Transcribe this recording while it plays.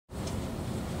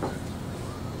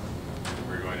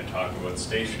we're going to talk about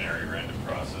stationary random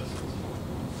processes.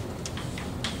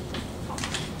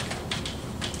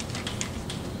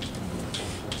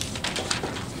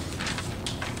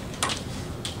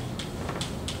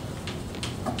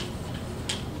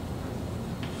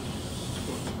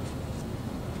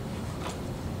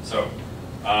 So,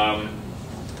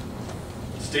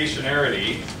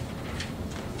 stationarity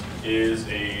is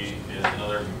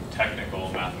another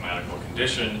technical mathematical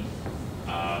condition.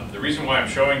 The reason why I'm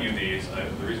showing you these,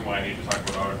 the reason why I need to talk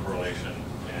about autocorrelation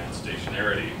and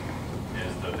stationarity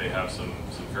is that they have some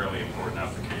fairly important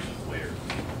applications later,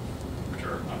 which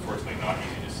are unfortunately not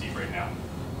easy to see right now.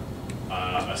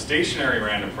 A stationary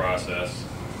random process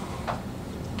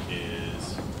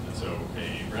is, so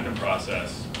a random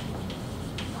process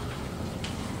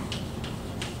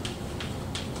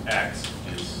X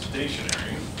is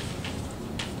stationary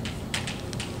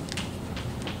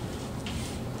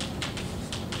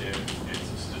if its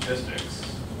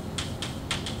statistics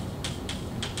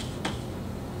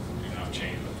do not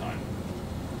change with time.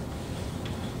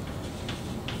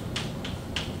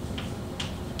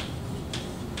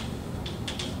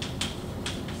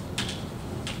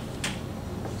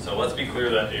 So let's be clear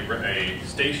that a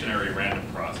stationary random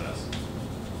process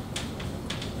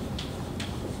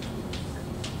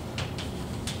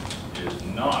is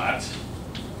not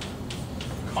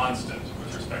constant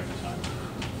with respect to time.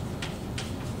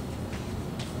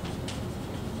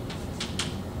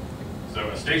 So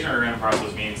a stationary random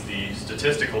process means the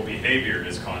statistical behavior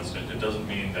is constant. It doesn't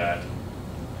mean that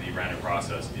the random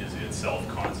process is itself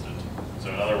constant. So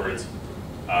in other words,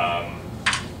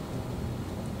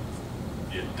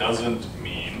 it doesn't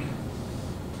mean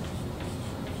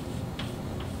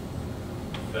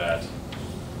that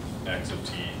x of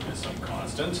t is some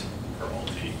constant for all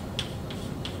t.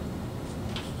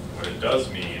 What it does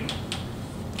mean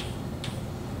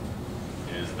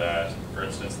is that, for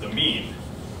instance, the mean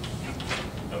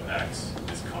of x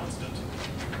is constant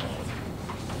for all t.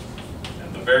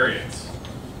 And the variance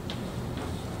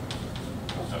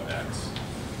of x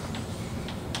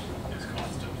is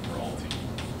constant for all t.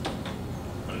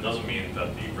 But it doesn't mean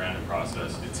that the random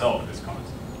process itself is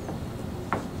constant.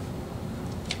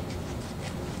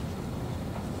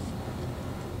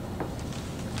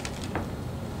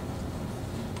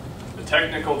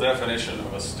 Technical definition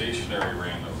of a stationary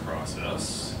random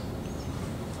process .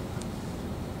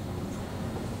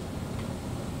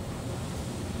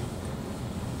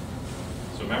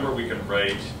 So remember, we can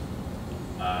write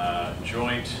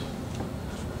joint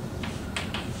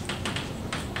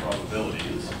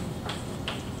probabilities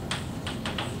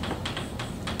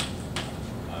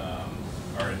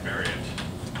are invariant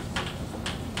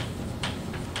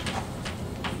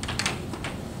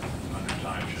under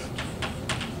time shift.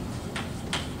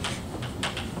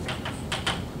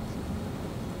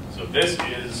 So this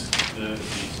is the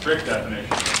strict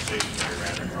definition of a stationary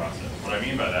random process. What I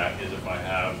mean by that is if I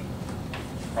have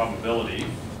probability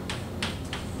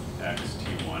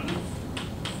xt1,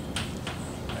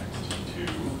 xt2,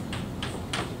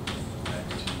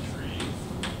 xt3,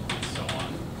 and so on,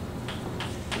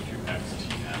 to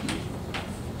xtn,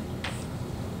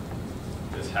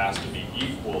 this has to be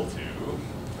equal to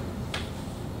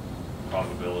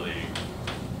probability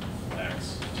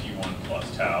xt1 plus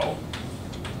tau,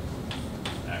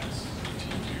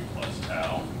 xt2 plus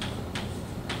tau,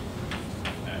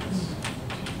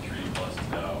 xt3 plus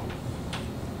tau,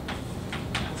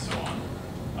 and so on,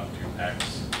 up to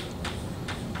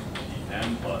xtn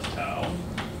plus tau.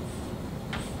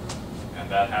 And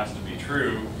that has to be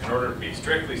true in order to be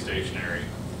strictly stationary.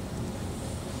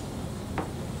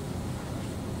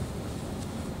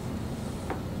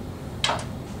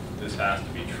 This has to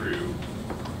be true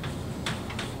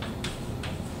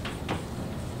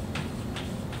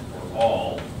for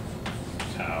all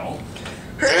tau,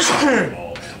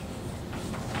 all n.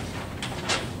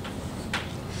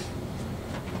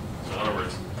 So in other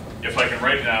words, if I can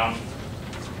write down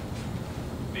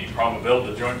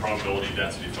the joint probability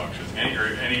density function, any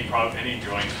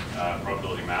joint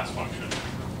probability mass function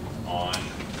on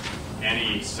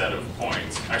any set of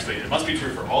points. Actually, it must be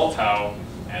true for all tau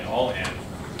and all n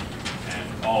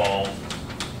and all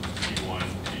t1,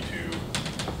 t2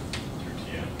 through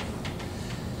tn.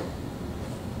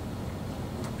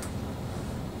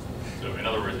 So in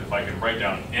other words, if I can write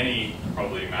down any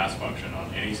probability mass function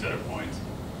on any set of points,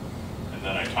 and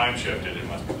then I time shift it, it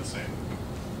must be the same.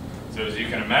 So as you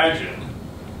can imagine,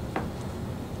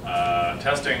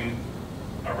 testing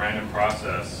a random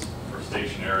process for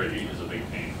stationarity is a big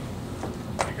pain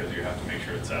because you have to make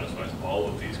sure it satisfies all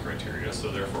of these criteria. So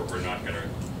therefore, we're not going to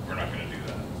do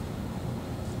that.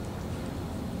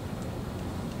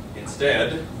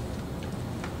 Instead,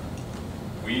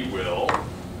 we will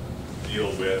deal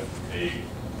with a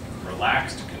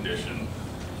relaxed condition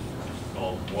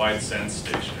called wide sense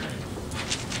stationary.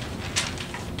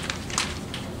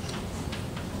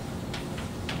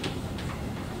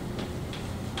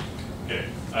 Okay,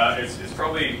 it's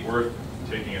probably worth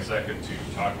taking a second to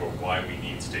talk about why we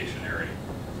need stationarity.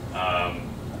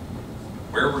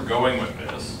 Where we're going with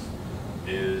this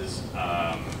is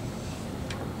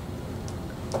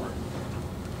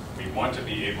we want to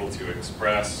be able to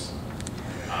express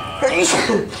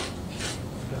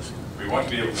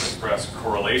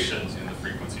correlations in the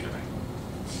frequency domain.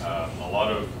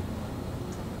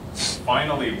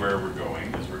 Finally where we're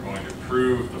going is we're going to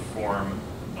prove the form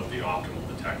of the optimal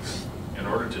detector. In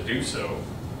order to do so,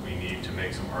 we need to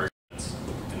make some arguments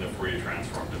in the Fourier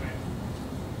transform domain.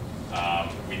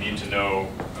 We need to know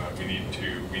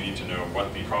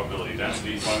what the probability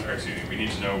density we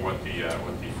need to know what the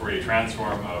Fourier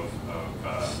transform of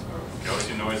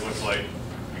Gaussian noise looks like.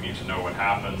 We need to know what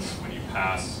happens when you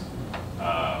pass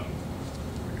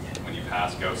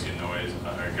Gaussian noise,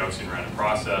 Gaussian random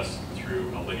process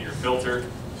through a linear filter.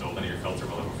 So a linear filter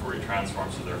will have a Fourier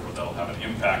transform, so therefore that'll have an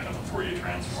impact on the Fourier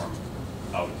transform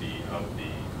of the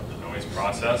noise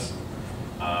process.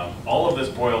 All of this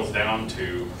boils down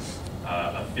to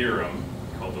a theorem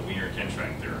called the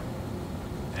Wiener-Kinshine theorem.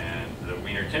 And the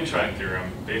Wiener-Kinshine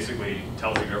theorem basically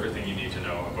tells you everything you need to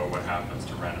know about what happens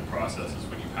to random processes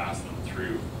when you pass them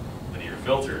through linear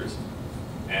filters.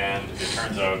 And it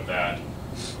turns out that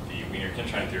the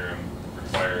Wiener-Kinshine theorem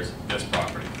requires this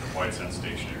property, wide sense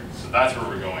stationary. So that's where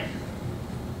we're going here.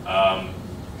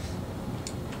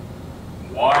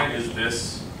 Why is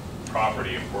this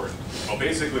property important? Well,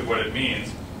 basically what it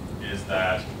means is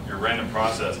that your random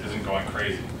process isn't going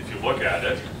crazy. If you look at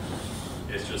it,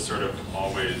 it's just sort of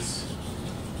always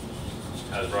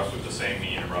has roughly the same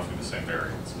mean and roughly the same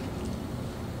variance.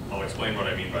 I'll explain what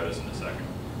I mean by this in a second.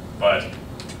 But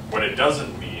what it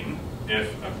doesn't mean,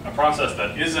 if a process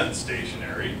that isn't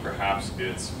stationary, perhaps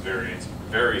its variance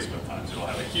varies with time. So it'll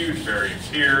have a huge variance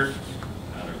here,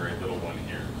 and a very little one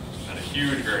here, and a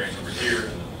huge variance over here,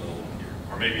 and then a little one here.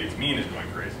 Or maybe its mean is going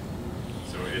crazy.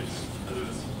 So it's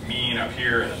mean up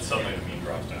here, and then suddenly the mean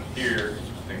drops down here,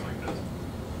 things like this.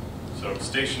 So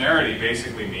stationarity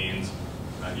basically means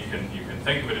you can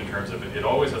think of it in terms of it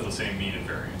always has the same mean and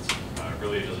variance.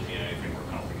 Really, it doesn't mean anything more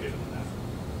complicated than that.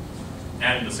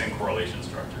 And the same correlation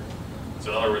structure.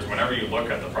 So in other words, whenever you look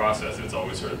at the process, it's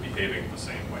always sort of behaving the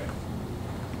same way.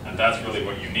 And that's really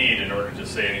what you need in order to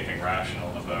say anything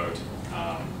rational about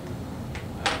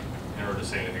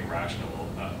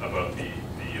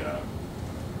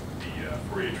the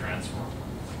Fourier transform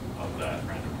of that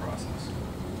random process.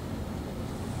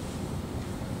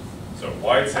 So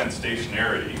wide sense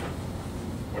stationarity,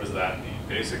 what does that mean?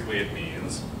 Basically it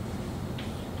means,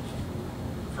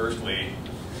 firstly,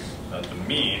 that the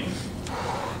mean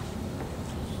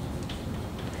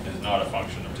is not a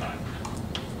function of time.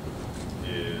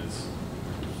 It is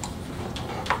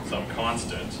some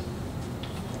constant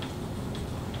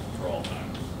for all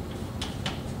time.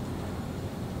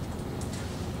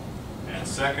 And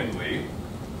secondly,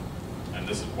 and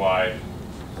this is why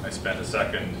I spent a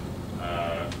second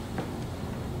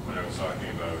when I was talking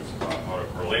about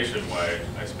autocorrelation, why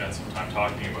I spent some time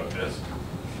talking about this.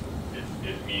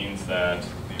 It means that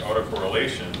the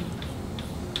autocorrelation,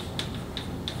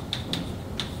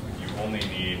 you only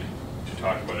need to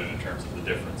talk about it in terms of the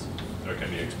difference. So it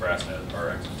can be expressed as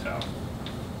Rx and tau.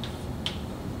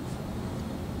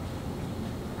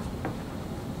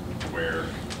 Where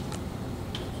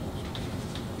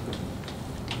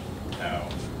tau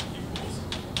equals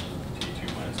T2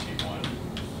 minus T1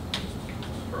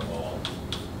 for all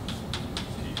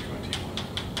T2 and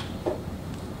T1.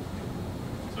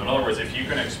 So in other words, if you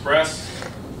can express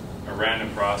a random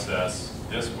process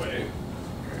this way,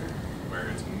 where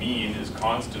its mean is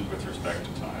constant with respect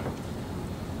to time,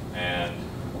 and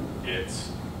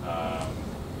its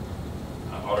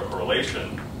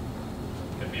autocorrelation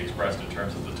can be expressed in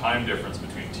terms of the time difference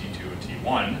between T2 and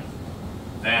T1,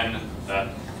 then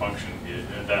that function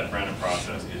that random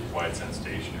process is wide sense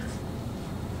stationary.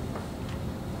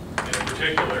 In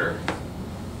particular,